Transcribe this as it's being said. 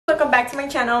welcome back to my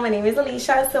channel. My name is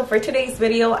Alicia. So for today's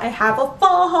video I have a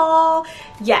fall haul.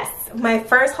 Yes, my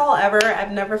first haul ever.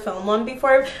 I've never filmed one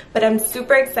before, but I'm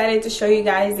super excited to show you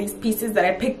guys these pieces that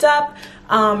I picked up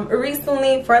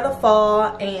recently for the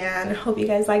fall, and hope you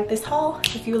guys like this haul.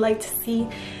 If you would like to see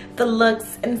the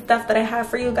looks and stuff that I have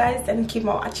for you guys, then keep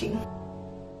on watching.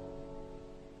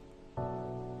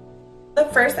 The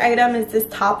first item is this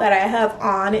top that I have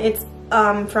on. It's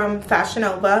from Fashion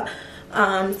Nova.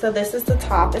 So this is the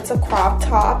top. It's a crop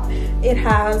top. It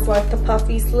has like the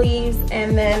puffy sleeves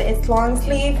and then it's long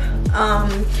sleeve.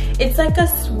 It's like a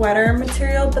sweater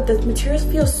material, but the materials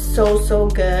feel so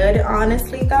good,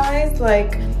 honestly guys.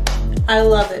 Like, I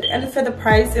love it, and for the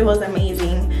price it was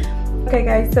amazing. Okay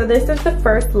guys, so this is the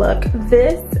first look.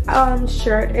 This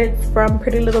shirt is from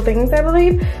Pretty Little Things, I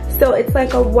believe. So it's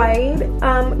like a white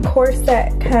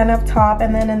corset kind of top,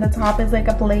 and then in the top is like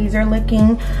a blazer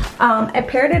looking. I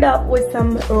paired it up with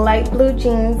some light blue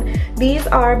jeans. These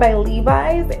are by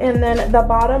Levi's, and then the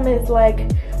bottom is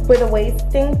like where the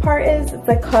waisting part is, it's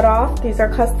like cut off. These are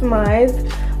customized.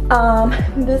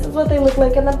 This is what they look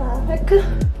like in the back.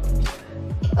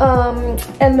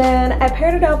 And then I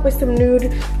paired it up with some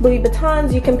nude Louis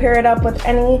Vuittons. You can pair it up with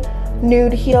any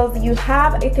nude heels you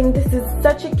have. I think this is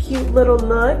such a cute little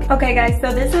look. Okay guys,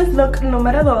 so this is look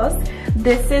numero dos.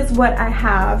 This is what I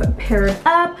have paired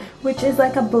up, which is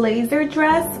like a blazer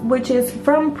dress, which is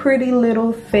from Pretty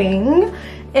Little Thing.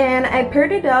 And I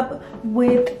paired it up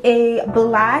with a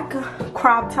black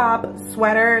crop top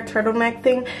sweater turtleneck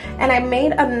thing, and I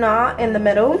made a knot in the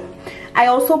middle. I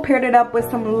also paired it up with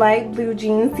some light blue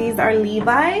jeans. These are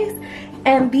Levi's,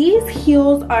 and these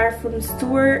heels are from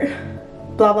Stuart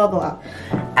blah blah blah.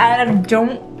 I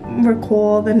don't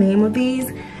recall the name of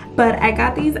these, but I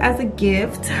got these as a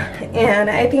gift, and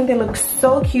I think they look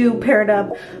so cute paired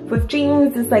up with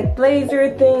jeans. This like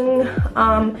blazer thing,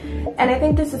 and I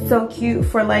think this is so cute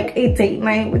for like a date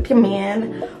night with your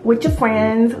man, with your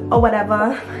friends or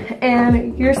whatever,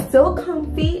 and you're still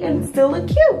comfy and still look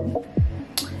cute.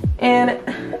 And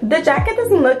the jacket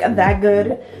doesn't look that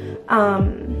good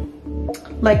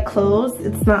like clothes.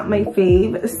 It's not my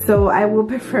fave, so I will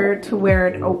prefer to wear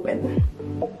it open.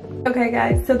 Okay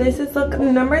guys, so this is look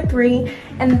number 3,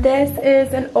 and this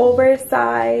is an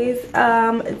oversized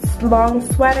it's long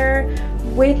sweater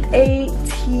with a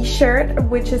t-shirt,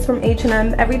 which is from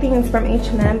H&M. Everything is from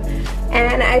H&M,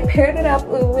 and I paired it up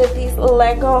with these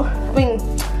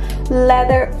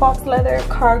leather, fox leather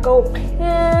cargo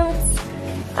pants.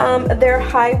 They're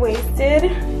high-waisted,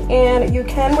 and you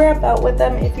can wear a belt with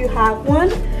them if you have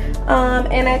one.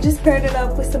 And I just paired it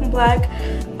up with some black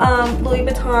Louis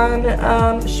Vuitton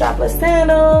strapless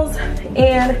sandals,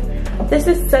 and this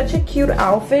is such a cute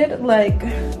outfit. Like,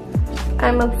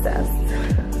 I'm obsessed.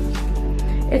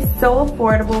 It's so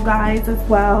affordable guys as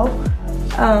well,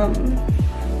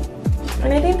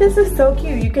 and I think this is so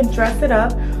cute. You can dress it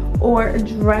up or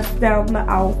dress down the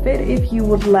outfit if you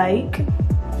would like.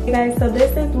 Okay guys, so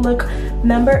this is look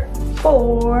number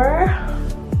 4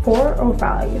 or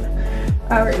 5.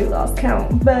 I already lost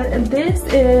count, but this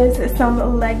is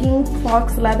some legging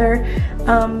fox leather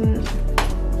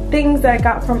things that I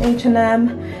got from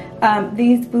H&M.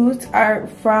 These boots are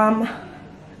from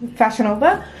Fashion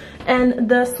Nova, and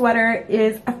the sweater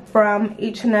is from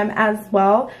H&M as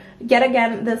well. Yet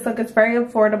again, this look is very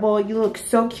affordable. You look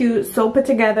so cute, so put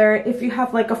together. If you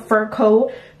have like a fur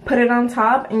coat, put it on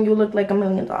top and you look like $1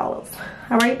 million. All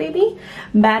right baby,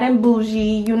 bad and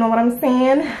bougie, you know what I'm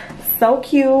saying? So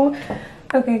cute.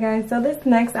 Okay guys, so this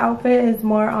next outfit is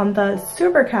more on the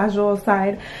super casual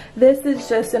side. This is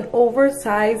just an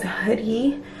oversized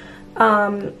hoodie,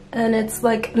 and it's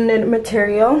like knit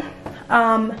material.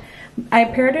 I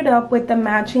paired it up with the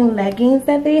matching leggings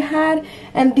that they had,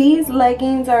 and these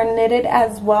leggings are knitted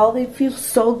as well. They feel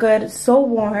so good, so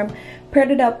warm.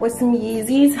 Paired it up with some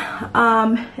Yeezys,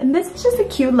 and this is just a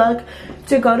cute look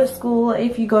to go to school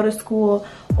if you go to school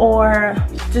or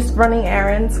just running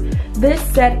errands. This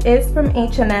set is from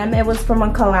H&M. It was from a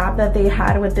collab that they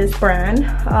had with this brand.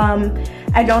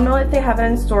 I don't know if they have it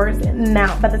in stores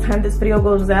now by the time this video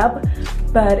goes up,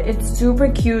 but it's super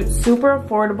cute, super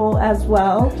affordable as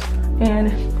well,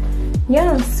 and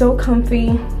yeah, so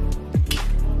comfy.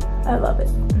 I love it.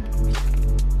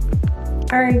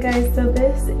 Alright guys, so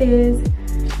this is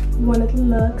one of the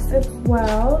looks as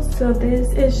well. So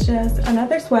this is just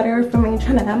another sweater from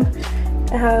H&M.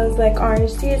 It has like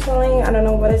orange detailing. I don't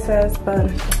know what it says, but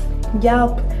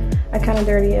yup, I kind of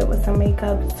dirtied it with some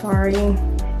makeup, sorry.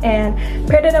 And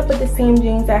paired it up with the same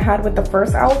jeans I had with the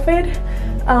first outfit,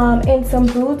 and some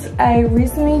boots I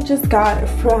recently just got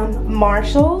from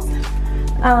Marshalls.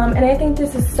 And I think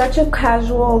this is such a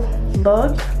casual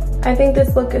look. I think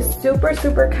this look is super,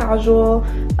 super casual.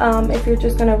 If you're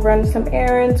just gonna run some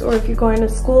errands, or if you're going to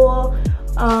school,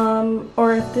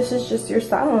 or if this is just your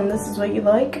style and this is what you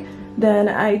like, then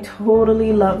I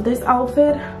totally love this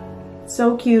outfit.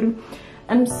 So cute.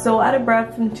 I'm so out of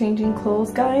breath from changing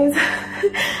clothes, guys.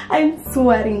 I'm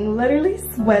sweating, literally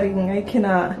sweating. I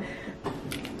cannot.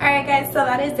 Alright guys, so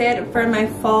that is it for my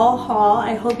fall haul.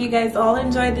 I hope you guys all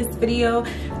enjoyed this video.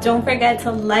 Don't forget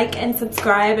to like and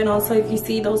subscribe, and also if you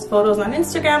see those photos on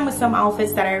Instagram with some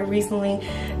outfits that I recently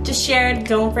just shared,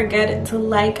 don't forget to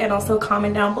like and also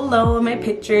comment down below on my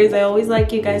pictures. I always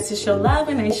like you guys to show love,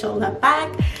 and I show love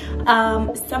back.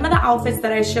 Some of the outfits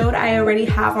that I showed I already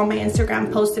have on my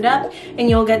Instagram posted up, and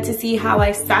you'll get to see how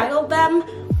I styled them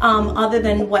other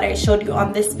than what I showed you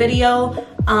on this video.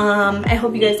 I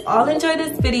hope you guys all enjoyed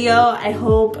this video. I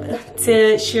hope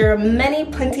to share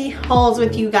plenty hauls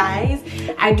with you guys.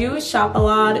 I do shop a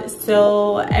lot,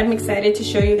 so I'm excited to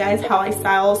show you guys how I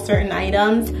style certain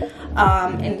items.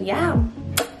 And yeah.